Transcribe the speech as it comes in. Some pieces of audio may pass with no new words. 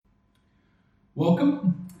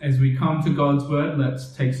Welcome. As we come to God's Word,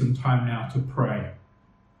 let's take some time now to pray.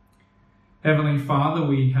 Heavenly Father,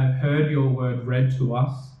 we have heard your Word read to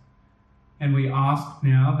us, and we ask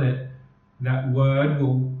now that that Word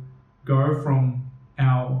will go from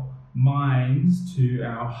our minds to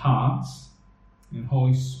our hearts. And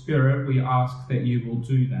Holy Spirit, we ask that you will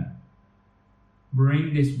do that.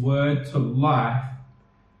 Bring this Word to life,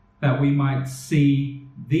 that we might see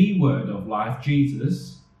the Word of life,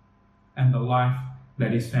 Jesus, and the life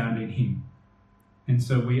that is found in him. And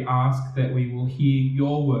so we ask that we will hear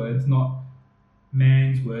your words, not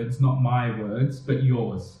man's words, not my words, but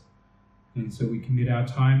yours. And so we commit our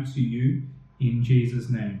time to you in Jesus'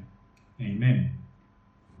 name. Amen.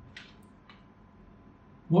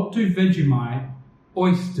 What do Vegemite,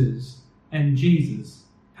 oysters, and Jesus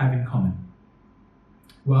have in common?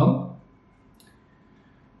 Well,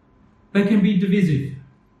 they can be divisive.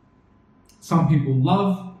 Some people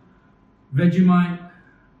love Vegemite,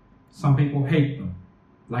 some people hate them,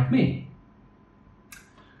 like me.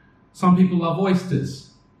 Some people love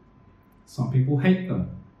oysters, some people hate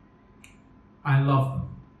them. I love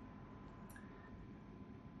them.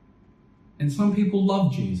 And some people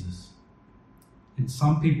love Jesus, and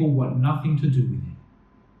some people want nothing to do with him.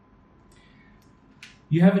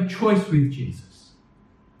 You have a choice with Jesus.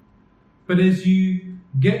 But as you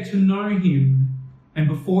get to know him, and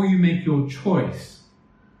before you make your choice,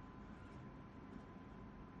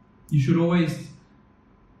 you should always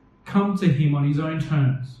come to him on his own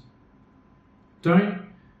terms. Don't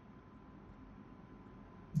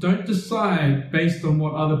decide based on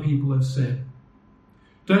what other people have said.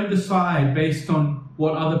 Don't decide based on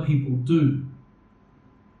what other people do.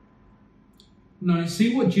 No,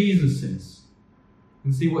 see what Jesus says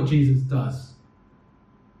and see what Jesus does,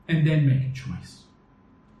 and then make a choice.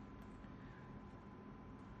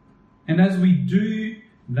 And as we do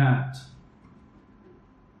that,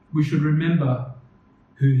 we should remember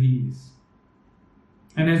who he is.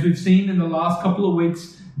 And as we've seen in the last couple of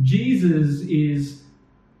weeks, Jesus is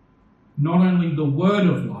not only the Word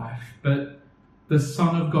of life, but the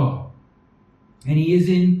Son of God. And he is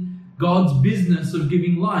in God's business of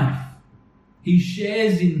giving life. He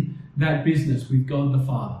shares in that business with God the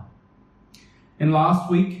Father. And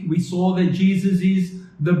last week, we saw that Jesus is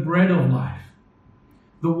the bread of life,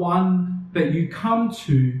 the one that you come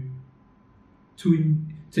to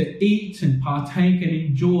eat and partake and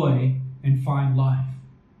enjoy and find life.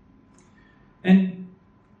 And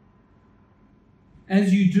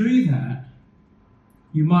as you do that,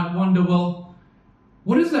 you might wonder, well,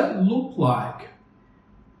 what does that look like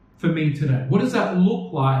for me today? What does that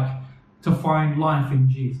look like to find life in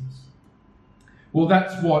Jesus? Well,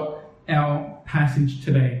 that's what our passage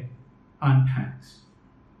today unpacks.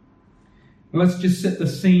 Let's just set the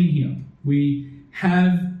scene here. We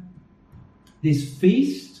have this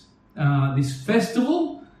feast, this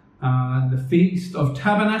festival, the Feast of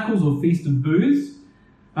Tabernacles or Feast of Booths,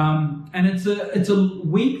 and it's a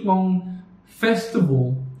week-long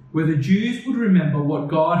festival where the Jews would remember what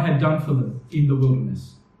God had done for them in the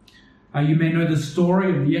wilderness. You may know the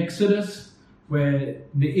story of the Exodus, where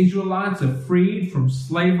the Israelites are freed from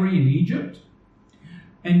slavery in Egypt,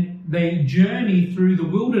 and they journey through the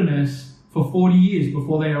wilderness for 40 years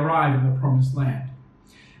before they arrive in the Promised Land.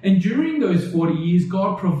 And during those 40 years,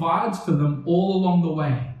 God provides for them all along the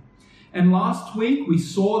way. And last week, we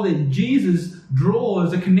saw that Jesus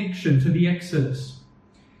draws a connection to the Exodus.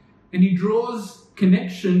 And he draws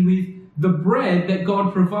connection with the bread that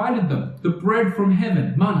God provided them, the bread from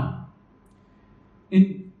heaven, manna.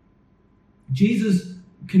 And Jesus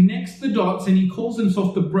connects the dots and he calls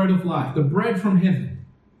himself the bread of life, the bread from heaven.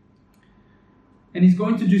 And he's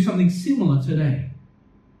going to do something similar today.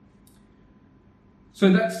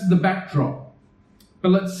 So that's the backdrop. But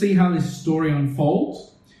let's see how this story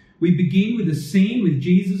unfolds. We begin with a scene with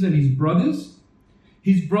Jesus and his brothers.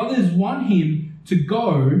 His brothers want him to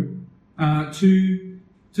go to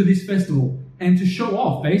this festival and to show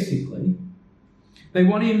off, basically. They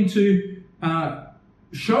want him to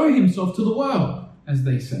show himself to the world, as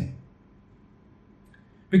they say.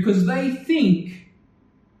 Because they think,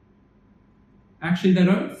 actually they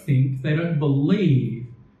don't believe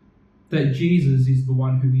that Jesus is the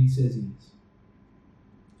one who he says he is.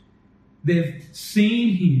 They've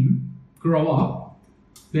seen him grow up.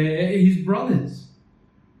 They're his brothers.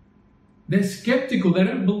 They're skeptical. They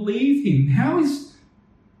don't believe him. How is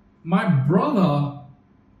my brother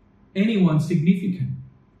anyone significant?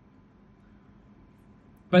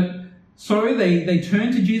 But so they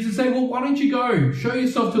turn to Jesus and say, well, why don't you go? Show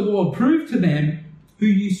yourself to the world. Prove to them who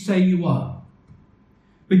you say you are.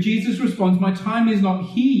 But Jesus responds, my time is not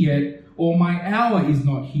here yet, or my hour is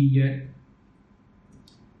not here yet.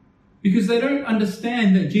 Because they don't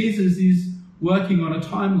understand that Jesus is working on a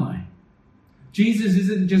timeline. Jesus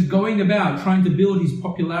isn't just going about trying to build his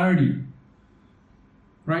popularity.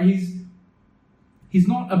 Right? He's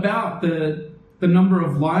not about the number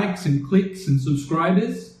of likes and clicks and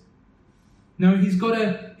subscribers. No, he's got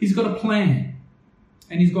a plan.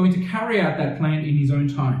 And he's going to carry out that plan in his own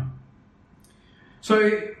time.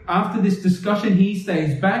 So after this discussion, he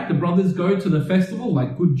stays back. The brothers go to the festival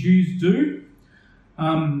like good Jews do.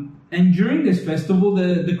 And during this festival,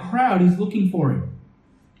 the crowd is looking for him.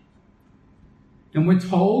 And we're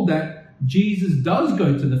told that Jesus does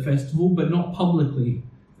go to the festival, but not publicly,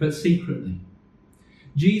 but secretly.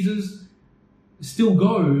 Jesus still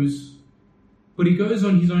goes, but he goes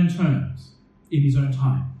on his own terms, in his own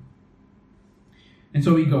time. And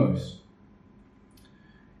so he goes.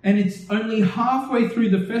 And it's only halfway through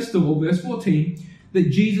the festival, verse 14, that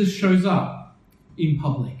Jesus shows up in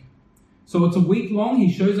public. So it's a week long.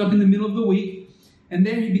 He shows up in the middle of the week, and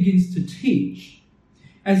there he begins to teach.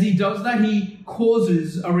 As he does that, he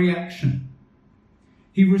causes a reaction.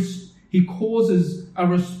 He causes a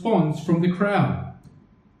response from the crowd.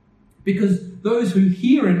 Because those who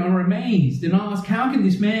hear him are amazed and ask, how can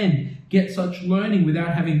this man get such learning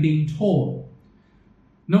without having been taught?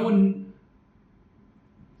 No one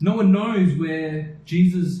knows where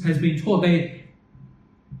Jesus has been taught.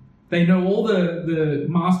 They know all the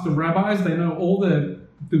master rabbis, they know all the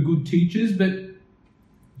good teachers, but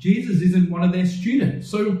Jesus isn't one of their students.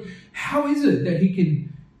 So how is it that he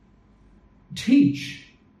can teach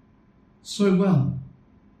so well?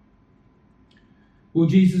 Well,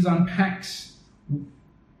 Jesus unpacks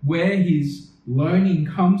where his learning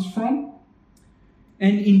comes from,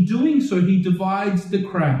 and in doing so, he divides the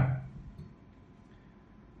crowd.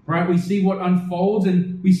 Right? We see what unfolds,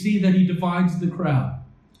 and we see that he divides the crowd.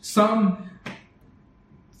 Some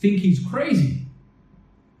think he's crazy,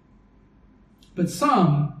 but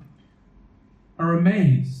some are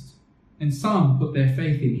amazed, and some put their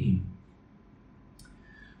faith in him.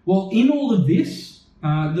 Well, in all of this,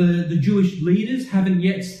 the Jewish leaders haven't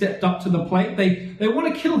yet stepped up to the plate. They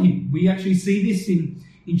want to kill him. We actually see this in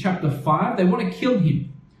chapter 5. They want to kill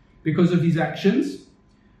him because of his actions.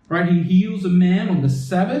 Right? He heals a man on the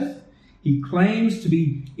Sabbath. He claims to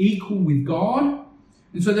be equal with God.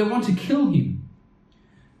 And so they want to kill him.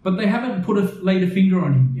 But they haven't laid a finger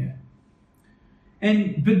on him yet.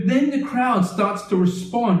 But then the crowd starts to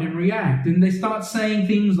respond and react. And they start saying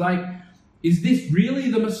things like, is this really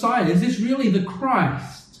the Messiah? Is this really the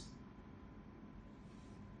Christ?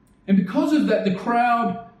 And because of that, the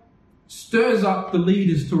crowd stirs up the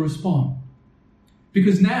leaders to respond.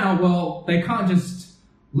 Because now, well, they can't just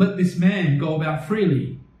let this man go about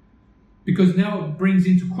freely. Because now it brings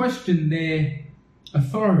into question their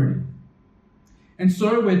authority. And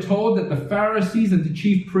so we're told that the Pharisees and the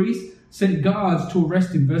chief priests sent guards to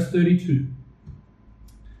arrest him, verse 32.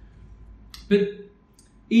 But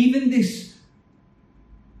even this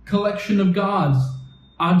collection of guards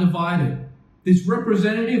are divided. This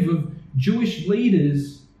representative of Jewish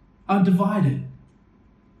leaders are divided.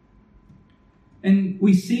 And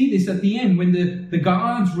we see this at the end when the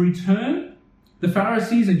guards return. The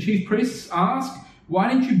Pharisees and chief priests ask,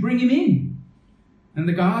 why didn't you bring him in? And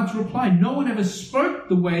the guards reply, no one ever spoke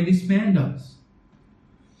the way this man does.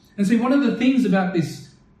 And see, one of the things about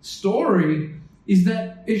this story is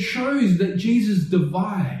that it shows that Jesus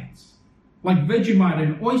divides. Like Vegemite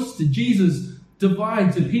and oyster, Jesus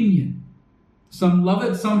divides opinion. Some love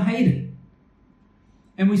it, some hate it.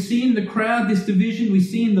 And we see in the crowd this division, we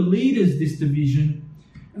see in the leaders this division,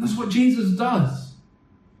 and that's what Jesus does.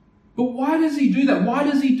 But why does he do that? Why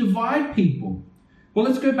does he divide people? Well,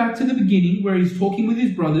 let's go back to the beginning where he's talking with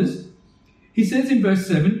his brothers. He says in verse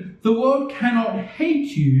 7, the world cannot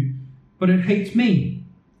hate you, but it hates me.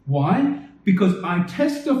 Why? Because I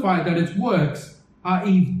testify that its works are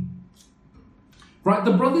evil. Right?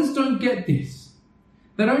 The brothers don't get this.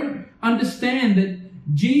 They don't understand that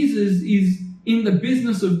Jesus is in the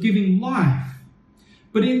business of giving life.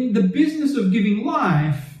 But in the business of giving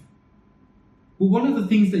life, well, one of the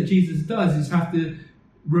things that Jesus does is have to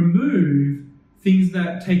remove things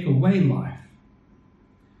that take away life.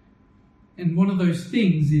 And one of those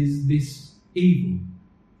things is this evil,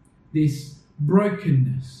 this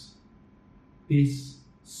brokenness, this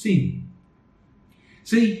sin.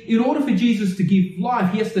 See, in order for Jesus to give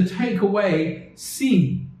life, he has to take away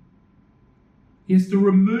sin. He has to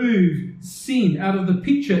remove sin out of the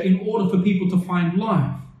picture in order for people to find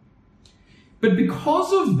life. But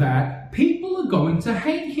because of that, people are going to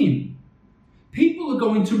hate him. People are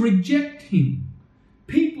going to reject him.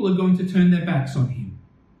 People are going to turn their backs on him.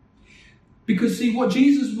 Because see, what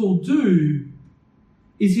Jesus will do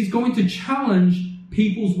is he's going to challenge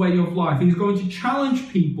people's way of life. He's going to challenge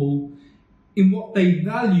people in what they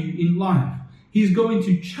value in life. He's going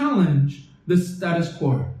to challenge the status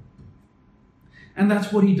quo. And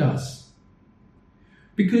that's what he does.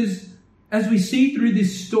 Because as we see through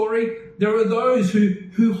this story, there are those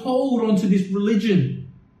who hold on to this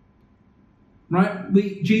religion. Right?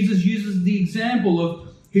 Jesus uses the example of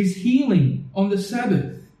his healing on the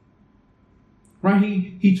Sabbath. Right?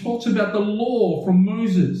 He talks about the law from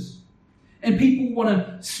Moses. And people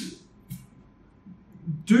want to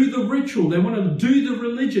do the ritual. They want to do the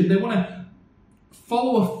religion. They want to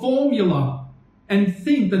follow a formula and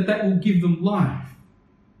think that will give them life.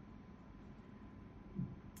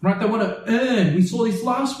 Right? They want to earn. We saw this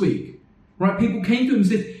last week. Right? People came to him and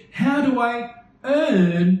said, how do I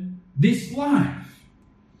earn this life?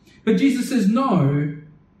 But Jesus says, no,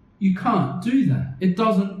 you can't do that. It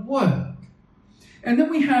doesn't work. And then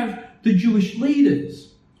we have the Jewish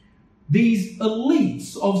leaders, these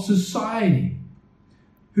elites of society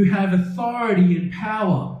who have authority and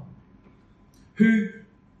power, who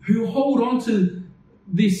hold on to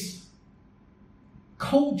this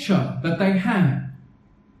culture that they have.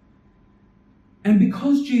 And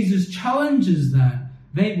because Jesus challenges that,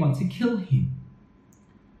 they want to kill him.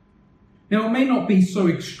 Now, it may not be so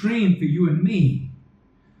extreme for you and me,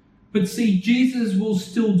 but see, Jesus will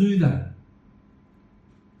still do that.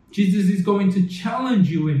 Jesus is going to challenge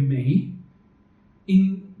you and me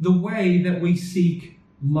in the way that we seek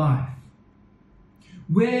life.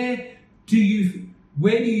 Where do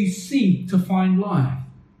you seek to find life?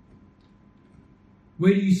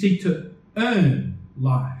 Where do you seek to earn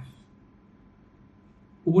life?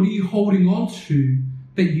 Or what are you holding on to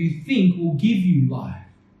that you think will give you life?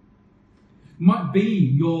 It might be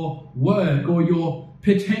your work or your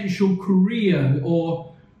potential career,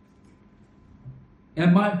 or it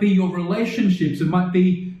might be your relationships, it might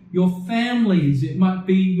be your families, it might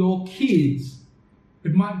be your kids,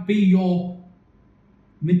 it might be your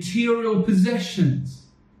material possessions.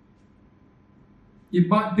 It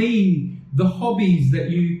might be the hobbies that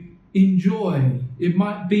you enjoy. It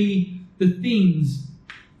might be the things.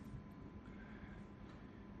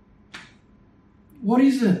 What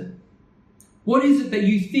is it? What is it that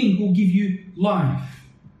you think will give you life?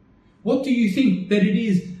 What do you think that it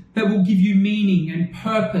is that will give you meaning and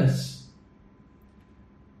purpose?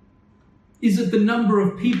 Is it the number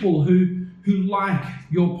of people who like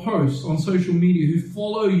your posts on social media, who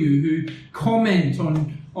follow you, who comment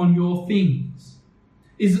on your things?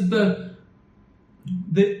 Is it the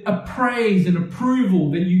praise and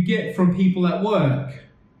approval that you get from people at work?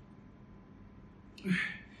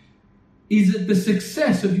 Is it the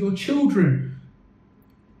success of your children?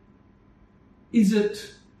 Is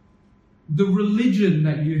it the religion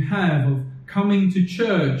that you have of coming to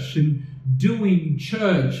church and doing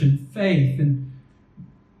church and faith? And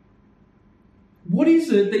what is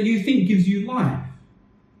it that you think gives you life?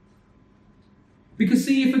 Because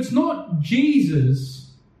see, if it's not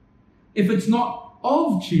Jesus, if it's not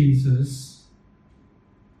of Jesus,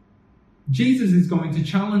 Jesus is going to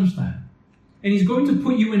challenge that. And he's going to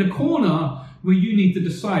put you in a corner where you need to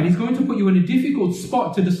decide. He's going to put you in a difficult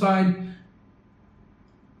spot to decide,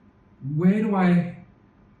 where do I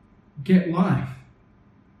get life?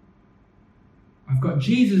 I've got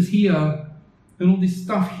Jesus here and all this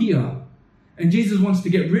stuff here. And Jesus wants to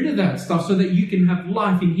get rid of that stuff so that you can have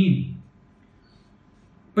life in him.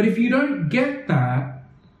 But if you don't get that,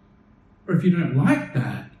 or if you don't like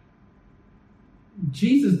that,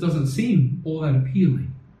 Jesus doesn't seem all that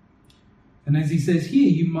appealing. And as he says here,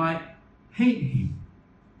 you might hate him.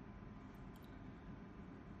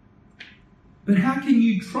 But how can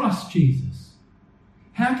you trust Jesus?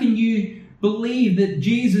 How can you believe that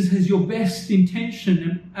Jesus has your best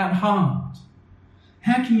intention at heart?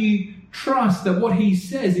 How can you trust that what he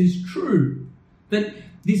says is true? That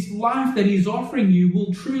this life that he's offering you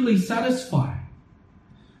will truly satisfy?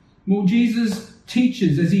 Well, Jesus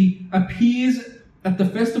teaches. As he appears at the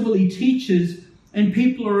festival, he teaches, and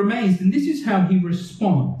people are amazed. And this is how he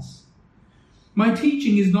responds. My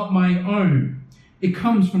teaching is not my own. It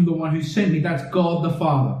comes from the one who sent me. That's God the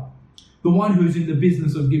Father, the one who is in the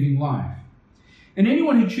business of giving life. And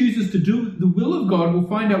anyone who chooses to do the will of God will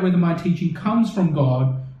find out whether my teaching comes from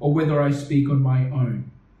God or whether I speak on my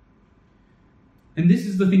own. And this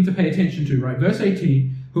is the thing to pay attention to, right? Verse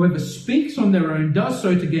 18, whoever speaks on their own does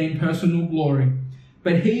so to gain personal glory.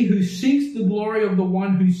 But he who seeks the glory of the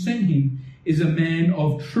one who sent him is a man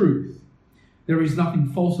of truth. There is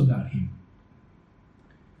nothing false about him.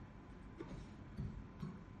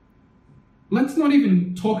 Let's not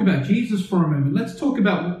even talk about Jesus for a moment. Let's talk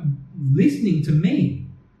about listening to me.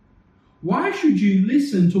 why should you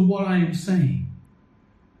listen to what I am saying?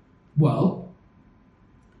 Well,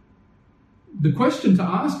 the question to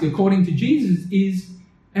ask, according to Jesus, is,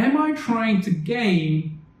 am I trying to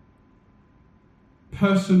gain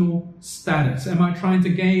personal status? Am I trying to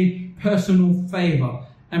gain personal favor?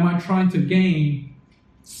 Am I trying to gain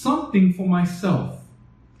something for myself?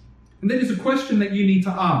 And that is a question that you need to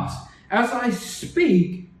ask. As I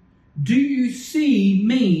speak, do you see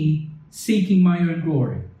me seeking my own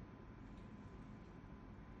glory?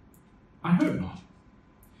 I hope not.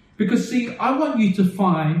 Because see, I want you to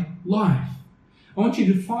find life. I want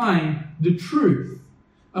you to find the truth.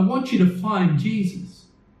 I want you to find Jesus.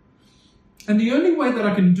 And the only way that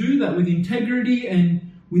I can do that with integrity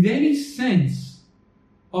and with any sense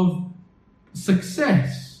of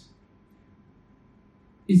success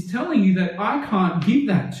is telling you that I can't give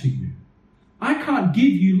that to you. I can't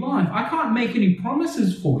give you life. I can't make any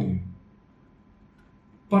promises for you.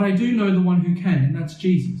 But I do know the one who can, and that's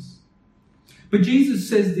Jesus. But Jesus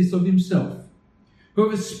says this of himself.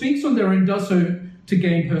 Whoever speaks on their own does so to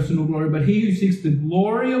gain personal glory, but he who seeks the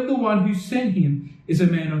glory of the one who sent him is a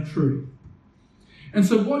man of truth. And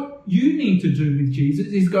so what you need to do with Jesus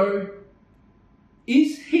is go,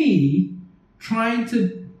 is he trying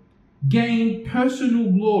to gain personal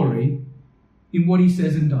glory in what he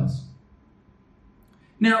says and does?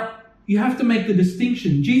 Now, you have to make the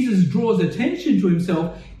distinction. Jesus draws attention to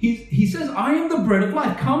himself. He says, I am the bread of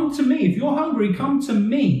life. Come to me. If you're hungry, come to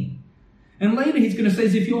me. And later he's going to say,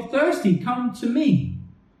 if you're thirsty, come to me.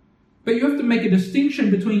 But you have to make a distinction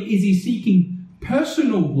between, is he seeking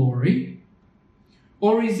personal glory,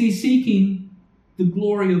 or is he seeking the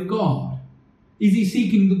glory of God? Is he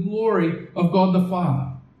seeking the glory of God the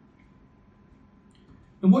Father?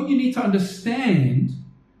 And what you need to understand,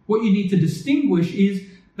 what you need to distinguish is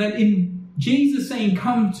that in Jesus saying,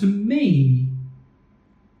 come to me,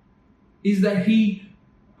 is that he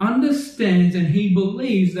understands and he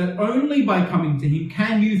believes that only by coming to him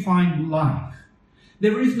can you find life.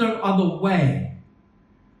 There is no other way,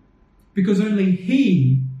 because only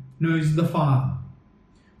he knows the Father.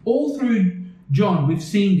 All through John, we've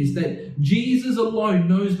seen this, that Jesus alone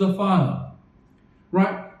knows the Father,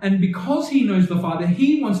 right? And because he knows the Father,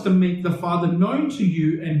 he wants to make the Father known to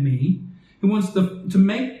you and me. He wants to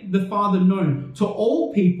make the Father known to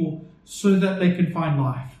all people so that they can find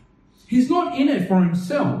life. He's not in it for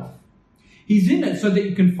himself. He's in it so that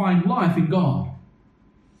you can find life in God.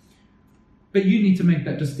 But you need to make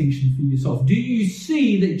that distinction for yourself. Do you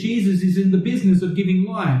see that Jesus is in the business of giving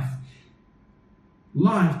life?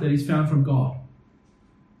 Life that is found from God.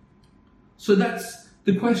 So that's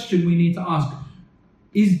the question we need to ask.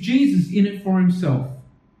 Is Jesus in it for himself?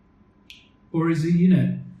 Or is he in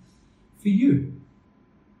it for you?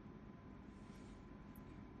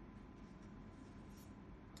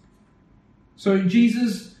 So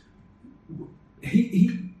Jesus,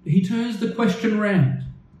 he turns the question around.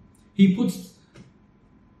 He puts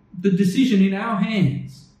the decision in our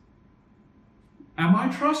hands. Am I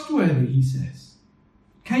trustworthy, he says.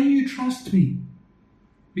 Can you trust me?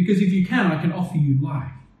 Because if you can, I can offer you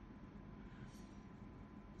life.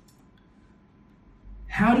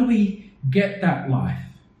 How do we get that life?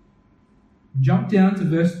 Jump down to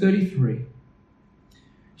verse 33.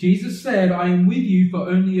 Jesus said, I am with you for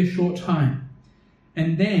only a short time,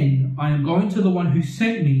 and then I am going to the one who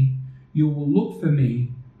sent me. You will look for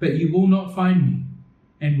me, but you will not find me.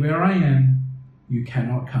 And where I am, you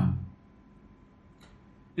cannot come.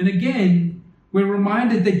 And again, we're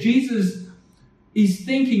reminded that Jesus is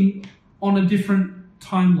thinking on a different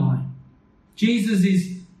timeline. Jesus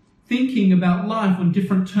is thinking about life on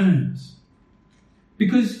different terms,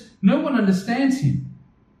 because no one understands him.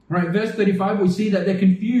 Right? Verse 35, we see that they're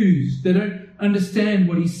confused. They don't understand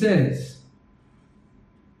what he says.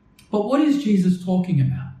 But what is Jesus talking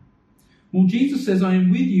about? Well, Jesus says, I am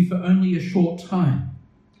with you for only a short time.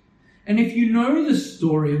 And if you know the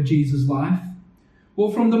story of Jesus' life,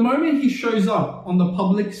 well, from the moment he shows up on the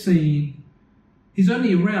public scene, he's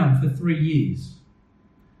only around for 3 years.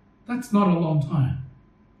 That's not a long time.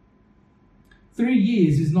 3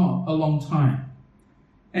 years is not a long time.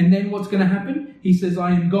 And then what's going to happen? He says,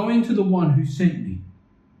 I am going to the one who sent me.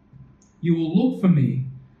 You will look for me,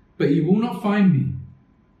 but you will not find me.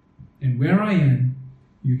 And where I am,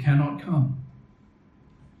 you cannot come.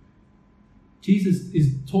 Jesus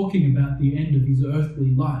is talking about the end of his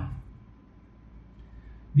earthly life.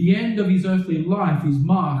 The end of his earthly life is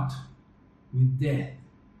marked with death.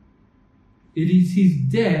 It is his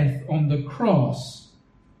death on the cross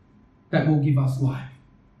that will give us life.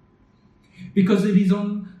 Because it is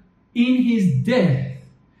in his death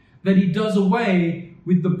that he does away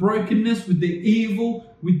with the brokenness, with the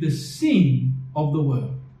evil, with the sin of the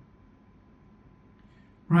world.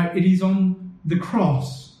 Right? It is on the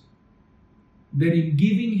cross that in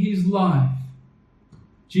giving his life,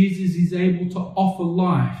 Jesus is able to offer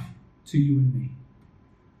life to you and me.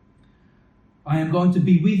 I am going to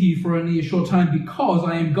be with you for only a short time because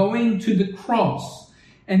I am going to the cross.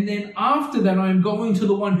 And then after that, I am going to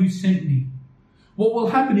the one who sent me. What will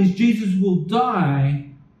happen is Jesus will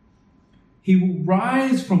die. He will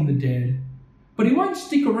rise from the dead, but he won't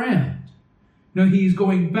stick around. No, he is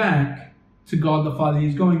going back to God the Father. He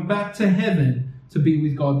is going back to heaven to be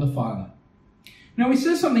with God the Father. Now, he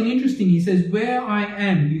says something interesting. He says, where I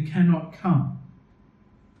am, you cannot come.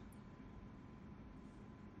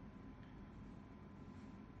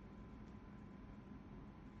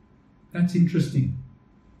 That's interesting.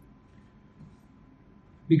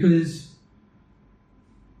 Because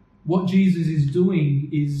what Jesus is doing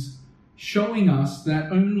is showing us that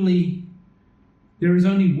there is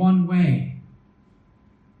only one way.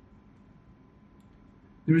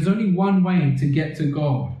 There is only one way to get to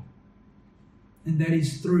God, and that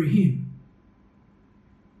is through him.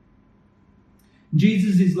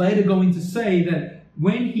 Jesus is later going to say that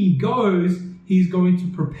when he goes, he's going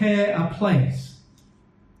to prepare a place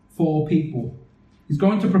for people. He's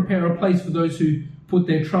going to prepare a place for those who put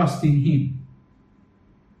their trust in him.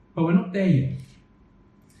 But we're not there yet.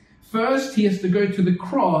 First, he has to go to the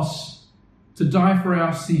cross to die for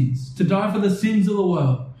our sins, to die for the sins of the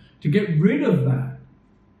world, to get rid of that,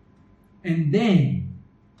 and then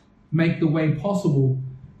make the way possible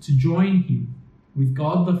to join him with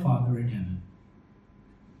God the Father in heaven.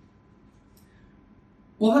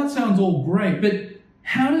 Well, that sounds all great, but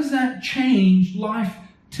how does that change life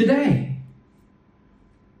today?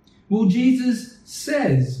 Well, Jesus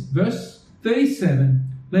says, verse 37,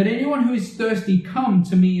 let anyone who is thirsty come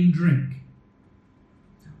to me and drink.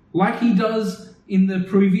 Like he does in the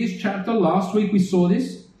previous chapter, last week we saw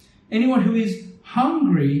this. Anyone who is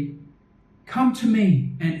hungry, come to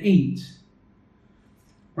me and eat.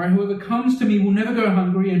 Right? Whoever comes to me will never go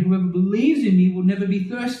hungry, and whoever believes in me will never be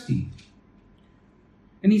thirsty.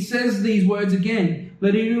 And he says these words again,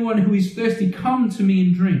 let anyone who is thirsty come to me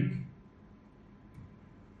and drink.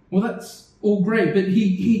 Well, that's all great, but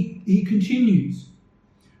he continues.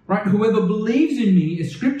 Right? Whoever believes in me,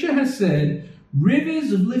 as Scripture has said,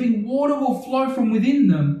 rivers of living water will flow from within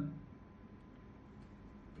them.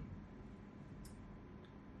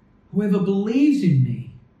 Whoever believes in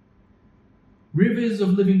me, rivers of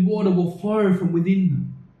living water will flow from within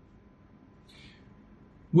them.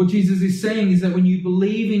 What Jesus is saying is that when you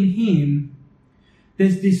believe in him,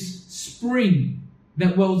 there's this spring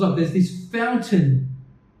that wells up. There's this fountain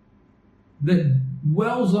that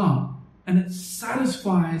wells up, and it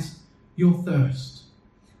satisfies your thirst,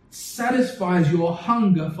 satisfies your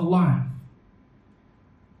hunger for life.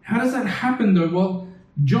 How does that happen though? Well,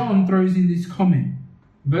 John throws in this comment.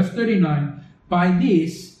 Verse 39, by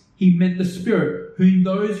this he meant the Spirit, whom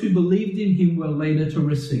those who believed in him were later to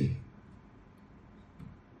receive.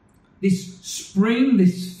 This spring,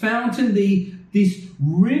 this fountain, this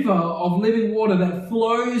river of living water that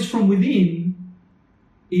flows from within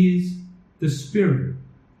is the Spirit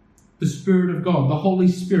of God, the Holy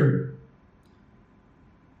Spirit.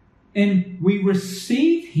 And we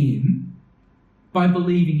receive him by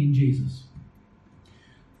believing in Jesus.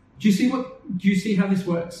 Do you see how this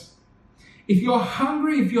works? If you're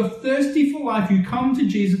hungry, if you're thirsty for life, you come to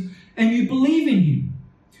Jesus and you believe in him.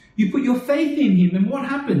 You put your faith in him, and what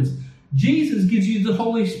happens? Jesus gives you the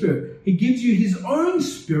Holy Spirit. He gives you his own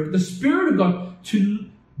Spirit, the Spirit of God, to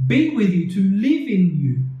be with you, to live in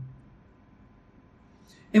you.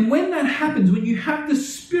 And when that happens, when you have the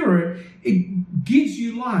Spirit, it gives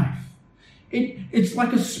you life. It's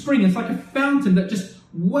like a spring, it's like a fountain that just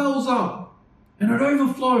wells up and it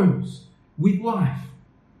overflows with life.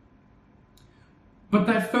 But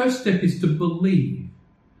that first step is to believe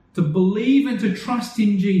and to trust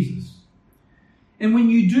in Jesus. And when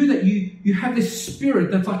you do that, you have this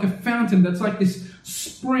Spirit that's like a fountain, that's like this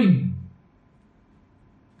spring.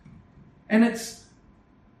 And it's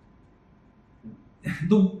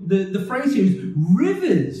the phrase here is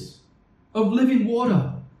rivers of living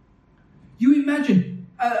water. You imagine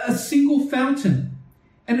a single fountain,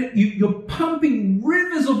 and you're pumping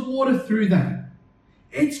rivers of water through that.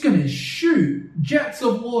 It's going to shoot jets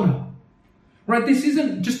of water. Right? This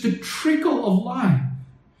isn't just a trickle of life.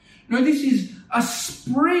 No, this is a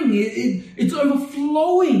spring. It's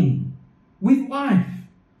overflowing with life.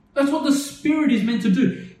 That's what the Spirit is meant to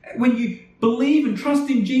do. When you believe and trust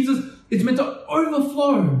in Jesus, it's meant to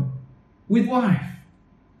overflow with life.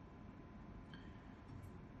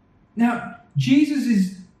 Now, Jesus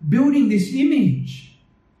is building this image.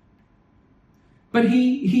 But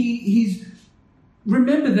he's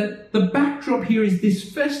remember that the backdrop here is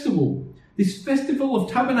this festival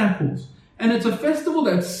of tabernacles. And it's a festival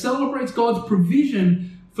that celebrates God's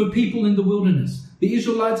provision for people in the wilderness, the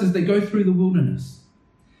Israelites as they go through the wilderness.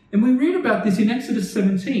 And we read about this in Exodus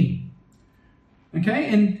 17. Okay,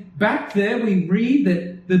 and back there we read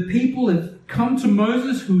that the people have come to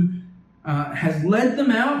Moses, who has led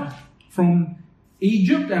them out from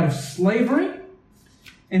Egypt, out of slavery,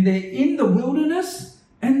 and they're in the wilderness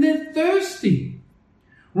and they're thirsty.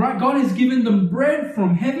 Right? God has given them bread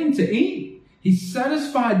from heaven to eat. He's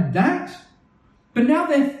satisfied that, but now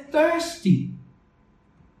they're thirsty.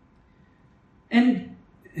 And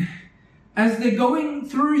as they're going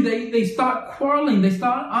through, they start quarreling, they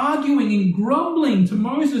start arguing and grumbling to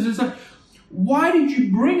Moses. It's like, why did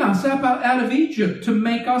you bring us out of Egypt to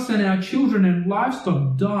make us and our children and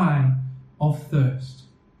livestock die of thirst?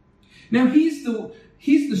 Now here's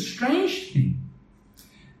the strange thing.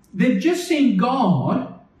 They've just seen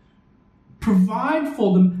God provide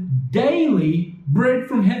for them daily bread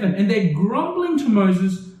from heaven, and they're grumbling to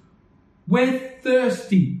Moses, we're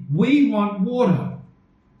thirsty, we want water.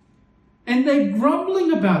 And they're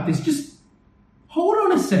grumbling about this. Just hold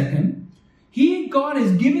on a second. Here God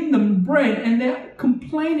has given them bread and they're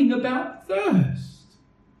complaining about thirst.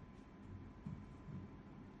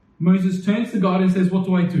 Moses turns to God and says, what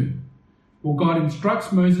do I do? Well, God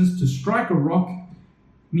instructs Moses to strike a rock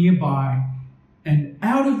nearby, and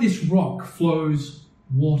out of this rock flows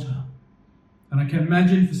water. And I can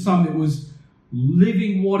imagine for some it was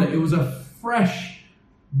living water. It was a fresh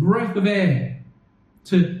breath of air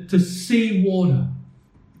to see water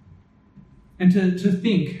and to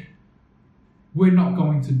think, we're not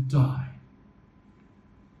going to die.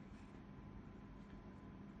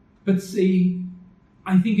 But see,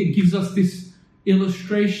 I think it gives us this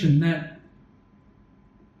illustration that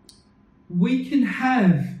we can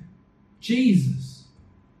have Jesus.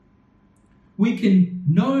 We can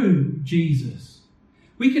know Jesus.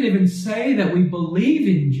 We can even say that we believe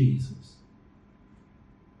in Jesus.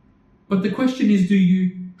 But the question is, do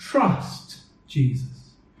you trust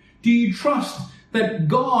Jesus? Do you trust that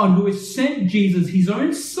God, who has sent Jesus, his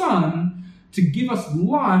own Son, to give us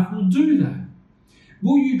life, will do that?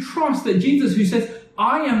 Will you trust that Jesus, who says,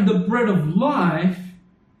 I am the bread of life,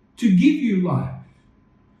 to give you life?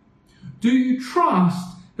 Do you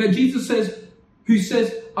trust that Jesus who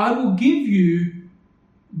says, I will give you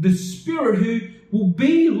the Spirit, who will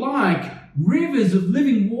be like rivers of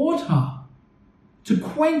living water to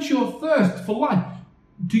quench your thirst for life?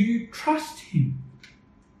 Do you trust him?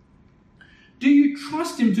 Do you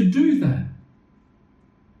trust him to do that?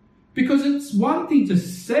 Because it's one thing to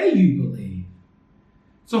say you believe.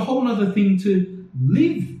 It's a whole other thing to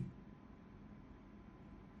live.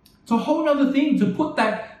 It's a whole other thing to put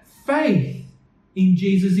that faith in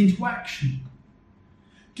Jesus into action.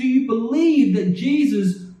 Do you believe that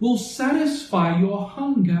Jesus will satisfy your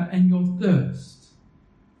hunger and your thirst?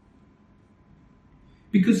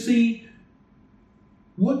 Because see,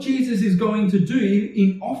 what Jesus is going to do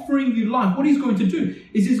in offering you life, what he's going to do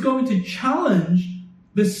is he's going to challenge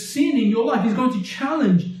the sin in your life. He's going to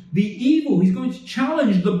challenge the evil. He's going to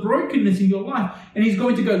challenge the brokenness in your life. And he's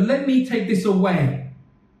going to go, let me take this away.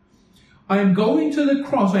 I am going to the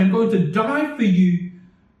cross. I am going to die for you.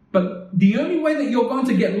 But the only way that you're going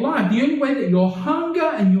to get life, the only way that your hunger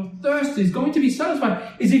and your thirst is going to be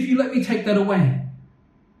satisfied is if you let me take that away.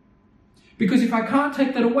 Because if I can't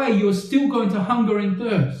take that away, you're still going to hunger and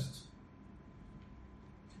thirst.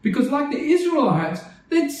 Because like the Israelites,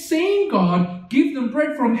 they'd seen God give them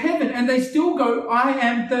bread from heaven and they still go, I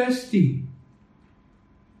am thirsty.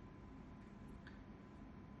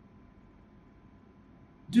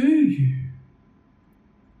 Do you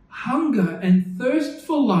hunger and thirst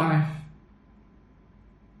for life?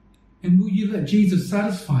 And will you let Jesus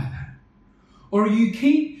satisfy that? Or are you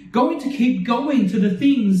going to keep going to the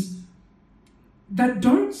things that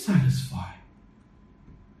don't satisfy?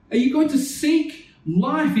 Are you going to seek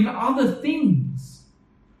life in other things?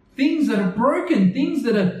 Things that are broken, things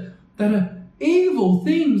that are evil,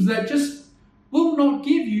 things that just will not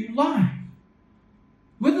give you life.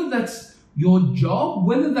 Whether that's your job,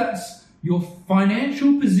 whether that's your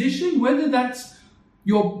financial position, whether that's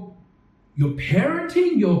your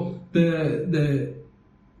parenting,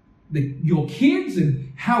 your kids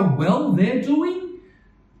and how well they're doing,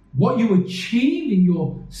 what you achieve in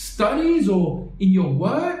your studies or in your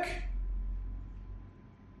work.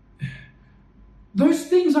 Those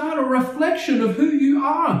things aren't a reflection of who you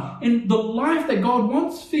are and the life that God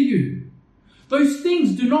wants for you. Those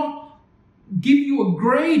things do not give you a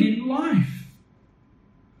grade in life.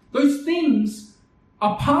 Those things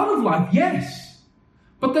are part of life, yes,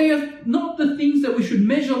 but they are not the things that we should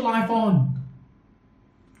measure life on.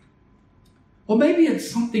 Or maybe it's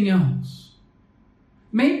something else.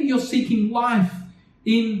 Maybe you're seeking life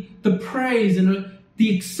in the praise and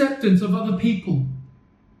the acceptance of other people.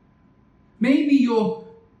 Maybe you're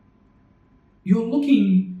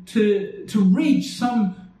looking to reach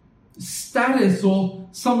some status or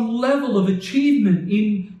some level of achievement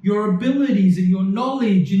in your abilities and your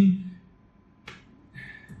knowledge, and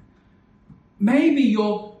maybe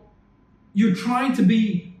you're trying to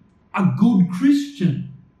be a good Christian.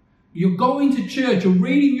 You're going to church, you're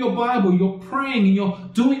reading your Bible, you're praying, and you're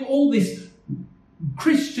doing all this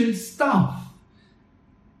Christian stuff,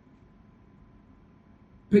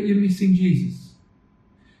 but you're missing Jesus.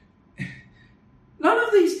 None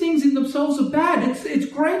of these things in themselves are bad. It's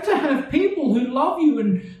great to have people who love you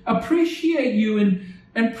and appreciate you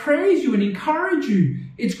and praise you and encourage you.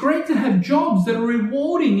 It's great to have jobs that are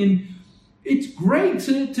rewarding, and it's great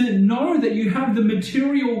to know that you have the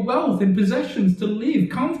material wealth and possessions to live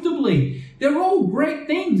comfortably. They're all great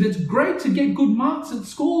things. It's great to get good marks at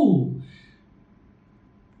school.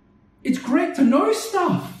 It's great to know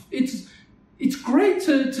stuff. It's great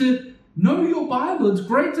to know your Bible. It's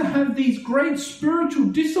great to have these great spiritual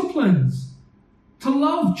disciplines, to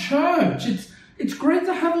love church. It's great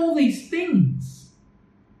to have all these things,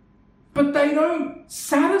 but they don't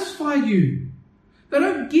satisfy you. They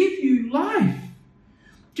don't give you life.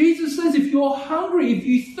 Jesus says, if you're hungry, if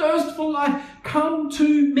you thirst for life, come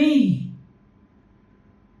to me.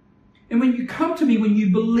 And when you come to me, when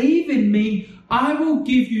you believe in me, I will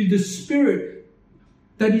give you the Spirit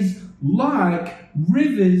that is like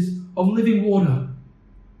rivers of living water.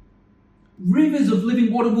 Rivers of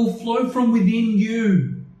living water will flow from within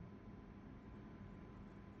you.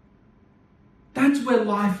 That's where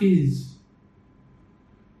life is.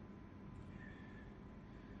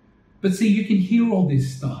 But see, you can hear all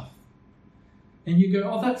this stuff and you go,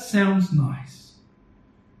 oh, that sounds nice.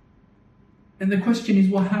 And the question is,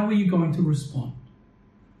 well, how are you going to respond?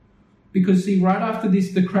 Because see, right after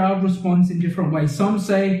this, the crowd responds in different ways. Some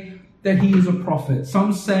say that he is a prophet.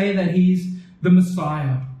 Some say that he's the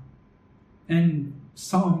Messiah. And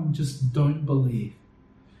some just don't believe.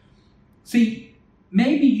 See,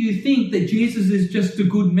 maybe you think that Jesus is just a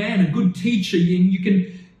good man, a good teacher, and you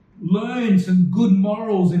can learn some good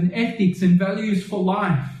morals and ethics and values for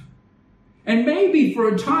life. And maybe for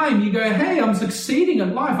a time you go, hey, I'm succeeding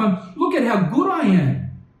at life. Look at how good I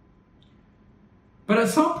am. But at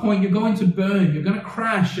some point you're going to burn, you're going to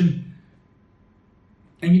crash, and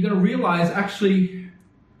you're going to realize, actually,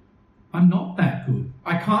 I'm not that good.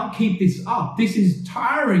 I can't keep this up. This is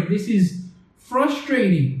tiring. This is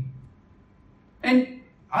frustrating. And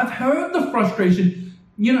I've heard the frustration.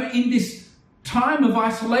 In this time of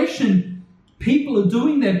isolation, people are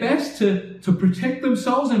doing their best to protect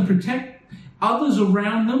themselves and protect others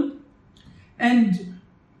around them. And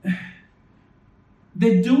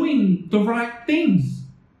they're doing the right things.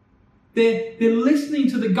 They're listening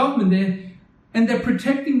to the government. They're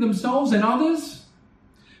protecting themselves and others.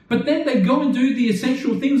 But then they go and do the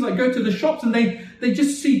essential things, like go to the shops, and they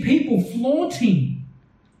just see people flaunting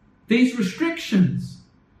these restrictions.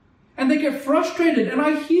 And they get frustrated. And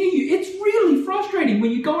I hear you. It's really frustrating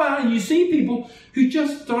when you go out and you see people who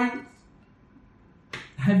just don't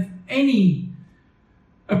have any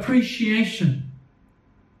appreciation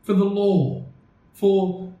for the law,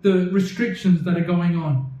 for the restrictions that are going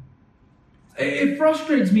on. It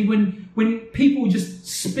frustrates me when people just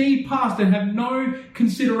speed past and have no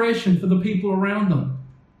consideration for the people around them.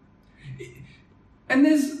 And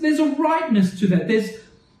there's a rightness to that.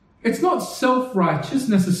 It's not self-righteous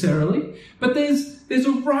necessarily, but there's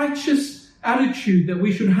a righteous attitude that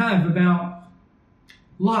we should have about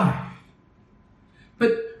life.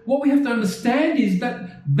 But what we have to understand is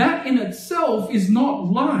that in itself is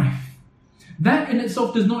not life. That in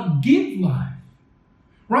itself does not give life.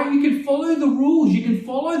 Right? You can follow the rules, you can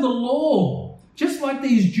follow the law, just like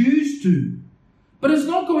these Jews do. But it's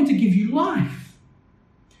not going to give you life.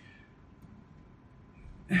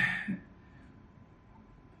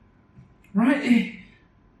 Right?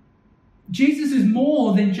 Jesus is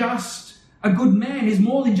more than just a good man. He's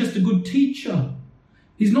more than just a good teacher.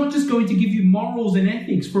 He's not just going to give you morals and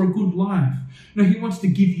ethics for a good life. No, he wants to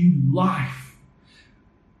give you life.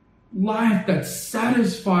 Life that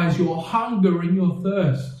satisfies your hunger and your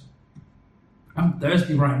thirst. I'm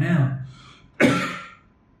thirsty right now.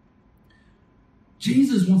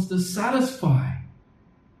 Jesus wants to satisfy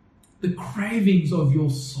the cravings of your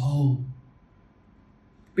soul.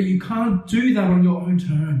 But you can't do that on your own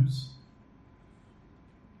terms.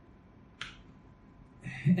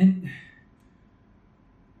 And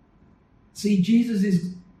see, Jesus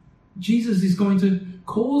is going to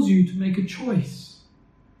cause you to make a choice.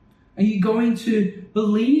 Are you going to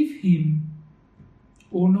believe him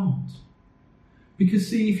or not? Because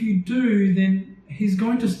see, if you do, then he's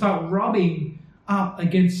going to start rubbing up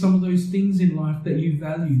against some of those things in life that you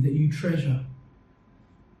value, that you treasure.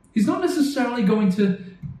 He's not necessarily going to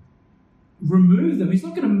remove them. He's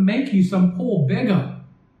not going to make you some poor beggar.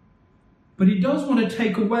 But he does want to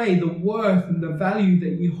take away the worth and the value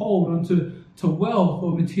that you hold onto wealth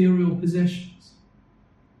or material possessions.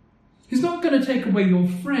 He's not going to take away your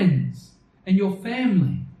friends and your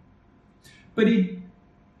family. But he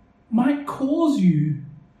might cause you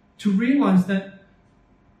to realize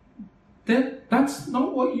that's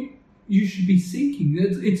not what you should be seeking.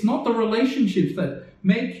 It's not the relationships that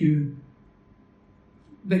make you,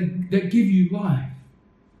 that give you life.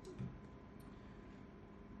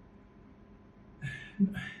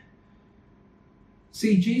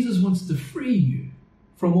 See, Jesus wants to free you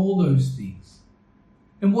from all those things.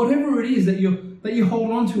 And whatever it is that you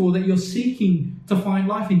hold on to or that you're seeking to find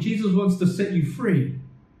life in, Jesus wants to set you free.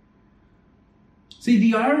 See,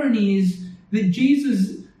 the irony is that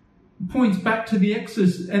Jesus points back to the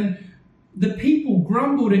Exodus, and the people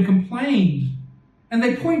grumbled and complained. And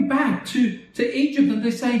they point back to Egypt and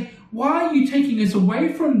they say, why are you taking us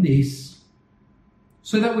away from this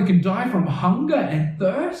so that we can die from hunger and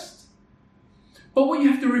thirst? But what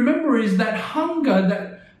you have to remember is that hunger,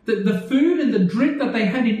 that the food and the drink that they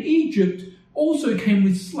had in Egypt also came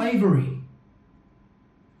with slavery.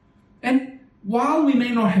 And while we may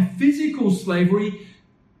not have physical slavery,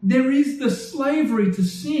 there is the slavery to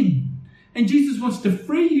sin. And Jesus wants to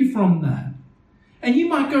free you from that. And you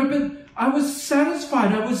might go, but I was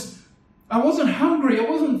satisfied. I wasn't hungry. I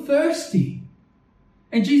wasn't thirsty.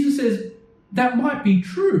 And Jesus says, that might be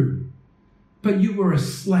true, but you were a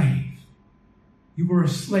slave. You were a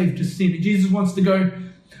slave to sin. And Jesus wants to go,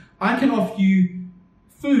 I can offer you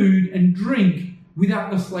food and drink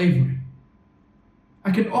without the slavery.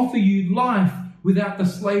 I can offer you life without the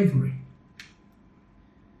slavery.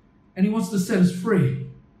 And he wants to set us free.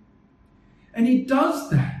 And he does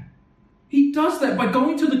that. He does that by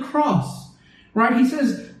going to the cross. Right? He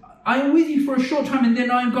says, I am with you for a short time and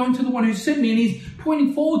then I am going to the one who sent me. And he's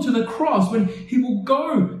pointing forward to the cross when he will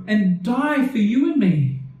go and die for you and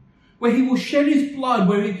me. Where he will shed his blood,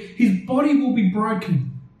 where his body will be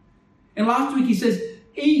broken. And last week he says,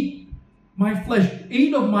 eat my flesh,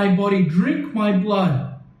 eat of my body, drink my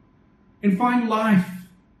blood, and find life.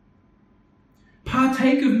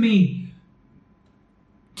 Partake of me.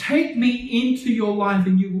 Take me into your life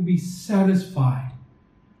and you will be satisfied.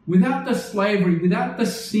 Without the slavery, without the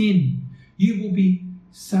sin, you will be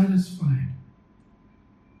satisfied.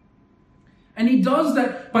 And he does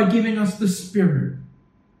that by giving us the Spirit.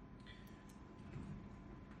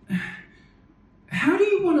 How do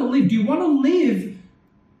you want to live? Do you want to live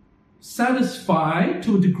satisfied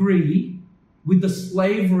to a degree with the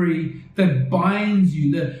slavery that binds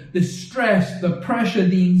you, the stress, the pressure,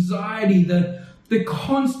 the anxiety, the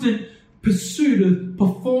constant pursuit of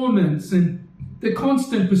performance and the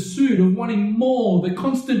constant pursuit of wanting more, the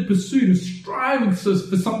constant pursuit of striving for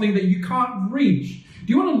something that you can't reach?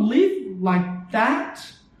 Do you want to live like that?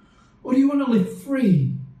 Or do you want to live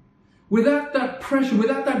free? Without that pressure,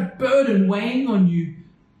 without that burden weighing on you,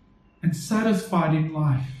 and satisfied in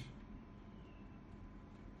life.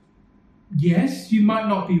 Yes, you might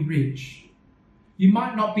not be rich. You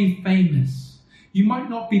might not be famous. You might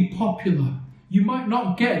not be popular. You might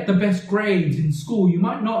not get the best grades in school. You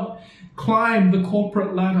might not climb the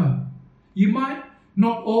corporate ladder. You might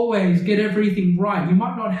not always get everything right. You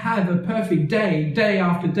might not have a perfect day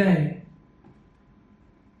after day.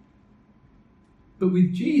 But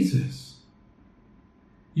with Jesus,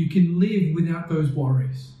 you can live without those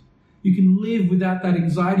worries. You can live without that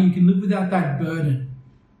anxiety. You can live without that burden.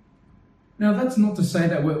 Now, that's not to say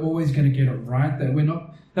that we're always going to get it right, that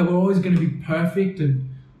we're always going to be perfect. And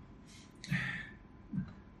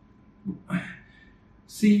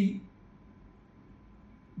see,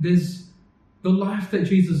 there's the life that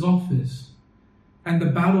Jesus offers and the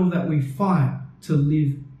battle that we fight to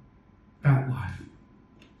live that life.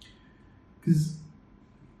 Because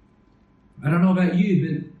I don't know about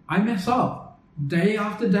you, but I mess up day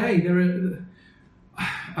after day.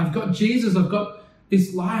 I've got Jesus, I've got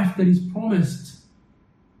this life that He's promised.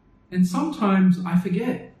 And sometimes I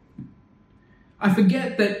forget. I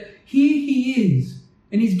forget that here He is,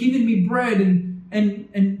 and He's given me bread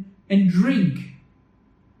and drink.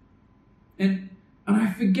 And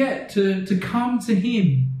I forget to come to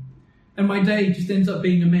Him, and my day just ends up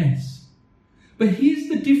being a mess. But here's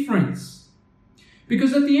the difference.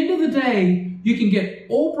 Because at the end of the day, you can get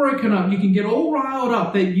all broken up, you can get all riled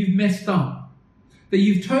up that you've messed up, that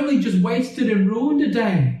you've totally just wasted and ruined a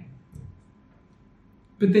day.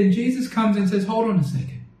 But then Jesus comes and says, hold on a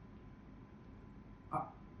second.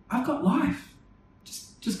 I've got life.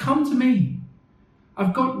 Just come to me.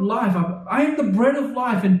 I've got life. I am the bread of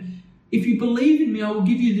life. And if you believe in me, I will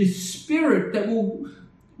give you this spirit that will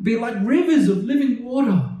be like rivers of living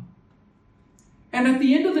water. And at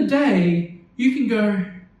the end of the day, you can go,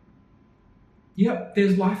 yep,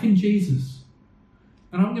 there's life in Jesus.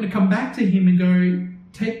 And I'm going to come back to him and go,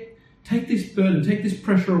 take this burden, take this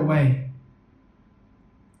pressure away.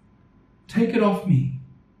 Take it off me.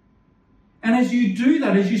 And as you do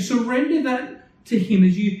that, as you surrender that to him,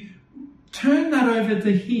 as you turn that over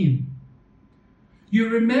to him, you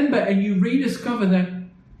remember and you rediscover that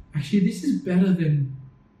actually this is better than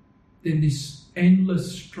this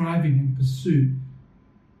endless striving and pursuit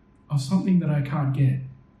of something that I can't get.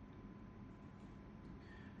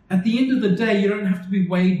 At the end of the day, you don't have to be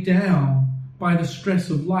weighed down by the stress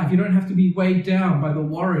of life. You don't have to be weighed down by the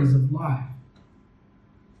worries of life.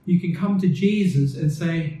 You can come to Jesus and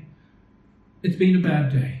say, it's been a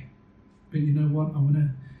bad day, but you know what?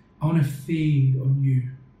 I want to feed on you.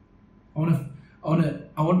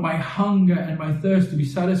 I want my hunger and my thirst to be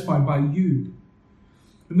satisfied by you.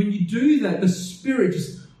 And when you do that, the Spirit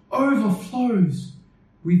just overflows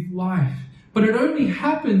with life. But it only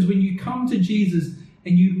happens when you come to Jesus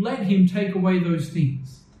and you let him take away those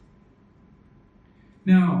things.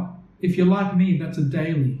 Now, if you're like me, that's a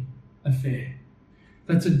daily affair.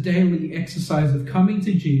 That's a daily exercise of coming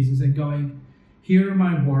to Jesus and going, here are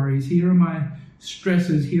my worries, here are my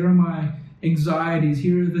stresses, here are my anxieties,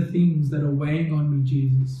 here are the things that are weighing on me,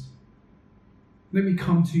 Jesus. Let me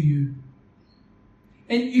come to you.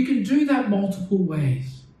 And you can do that multiple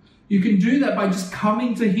ways. You can do that by just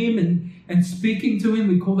coming to him and speaking to him.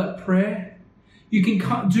 We call that prayer. You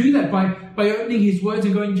can do that by opening his words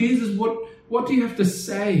and going, Jesus, what do you have to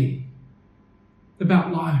say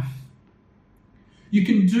about life? You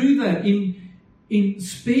can do that in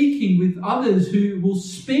speaking with others who will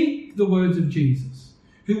speak the words of Jesus,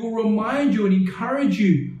 who will remind you and encourage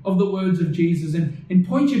you of the words of Jesus and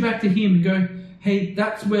point you back to him and go, hey,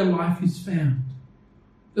 that's where life is found.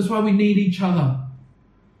 That's why we need each other.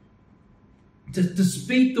 To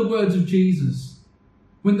speak the words of Jesus.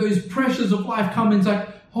 When those pressures of life come, it's like,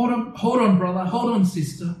 hold on, brother, hold on,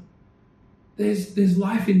 sister. There's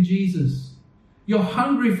life in Jesus. You're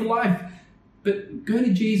hungry for life, but go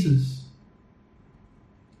to Jesus.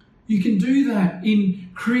 You can do that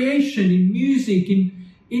in creation, in music,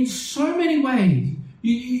 in so many ways.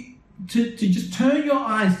 To just turn your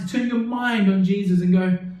eyes, to turn your mind on Jesus and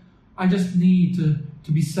go, I just need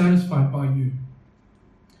to be satisfied by you.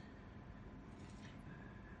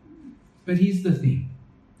 But here's the thing.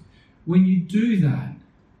 When you do that,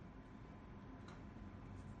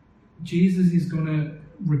 Jesus is going to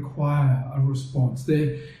require a response.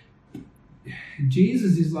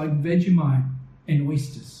 Jesus is like Vegemite and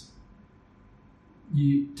oysters.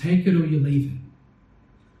 You take it or you leave it.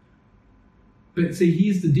 But see,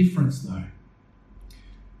 here's the difference though.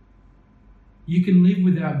 You can live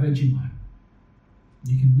without Vegemite.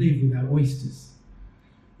 You can live without oysters.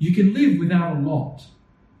 You can live without a lot.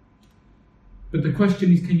 But the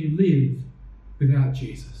question is, can you live without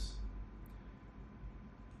Jesus?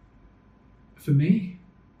 For me,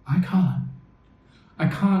 I can't. I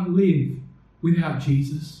can't live without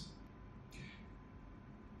Jesus.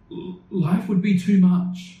 Life would be too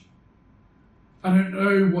much. I don't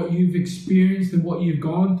know what you've experienced and what you've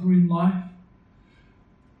gone through in life.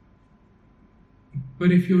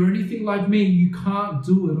 But if you're anything like me, you can't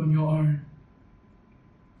do it on your own.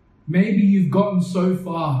 Maybe you've gotten so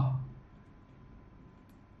far.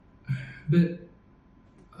 But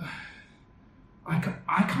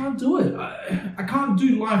I can't do it. I can't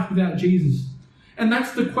do life without Jesus. And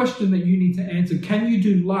that's the question that you need to answer. Can you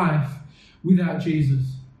do life without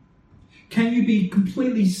Jesus? Can you be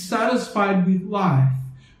completely satisfied with life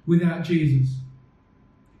without Jesus?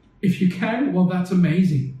 If you can, well, that's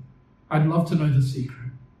amazing. I'd love to know the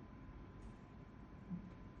secret.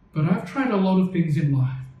 But I've tried a lot of things in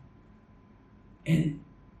life, and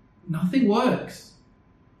nothing works.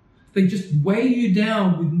 They just weigh you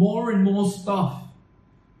down with more and more stuff.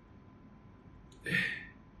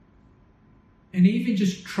 And even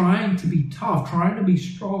just trying to be tough, trying to be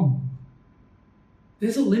strong,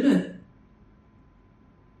 there's a limit.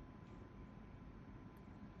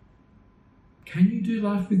 Can you do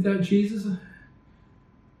life without Jesus?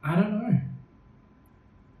 I don't know.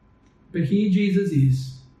 But here Jesus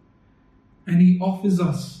is, and he offers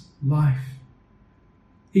us life.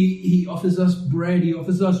 He offers us bread, He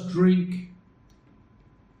offers us drink,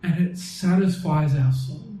 and it satisfies our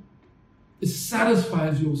soul. It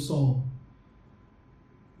satisfies your soul.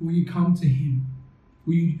 Will you come to Him?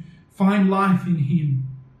 Will you find life in Him?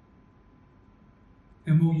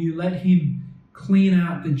 And will you let Him clean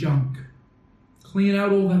out the junk? Clean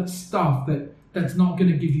out all that stuff that's not going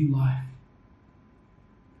to give you life.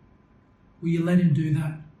 Will you let Him do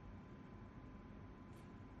that?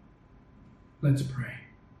 Let's pray.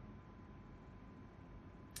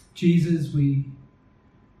 Jesus, we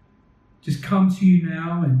just come to you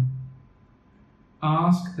now and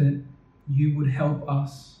ask that you would help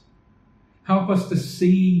us. Help us to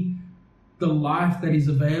see the life that is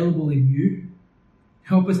available in you.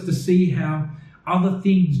 Help us to see how other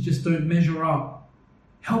things just don't measure up.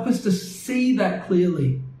 Help us to see that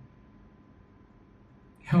clearly.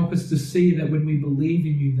 Help us to see that when we believe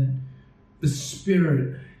in you, that the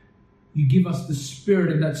Spirit, you give us the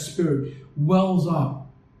Spirit, and that Spirit wells up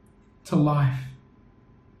to life.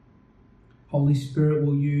 Holy Spirit,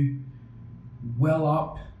 will you well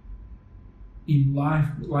up in life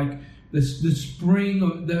like the spring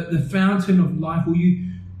of the fountain of life? Will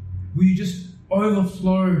you just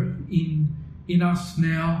overflow in us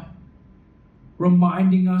now,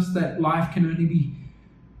 reminding us that life can only be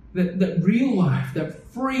that real life, that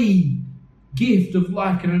free gift of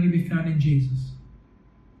life can only be found in Jesus.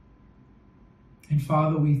 And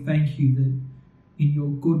Father, we thank you that in your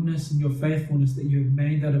goodness and your faithfulness that you have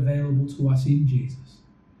made that available to us in Jesus.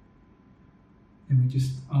 And we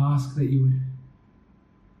just ask that you would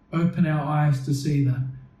open our eyes to see that.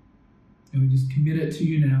 And we just commit it to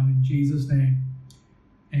you now in Jesus' name.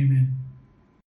 Amen.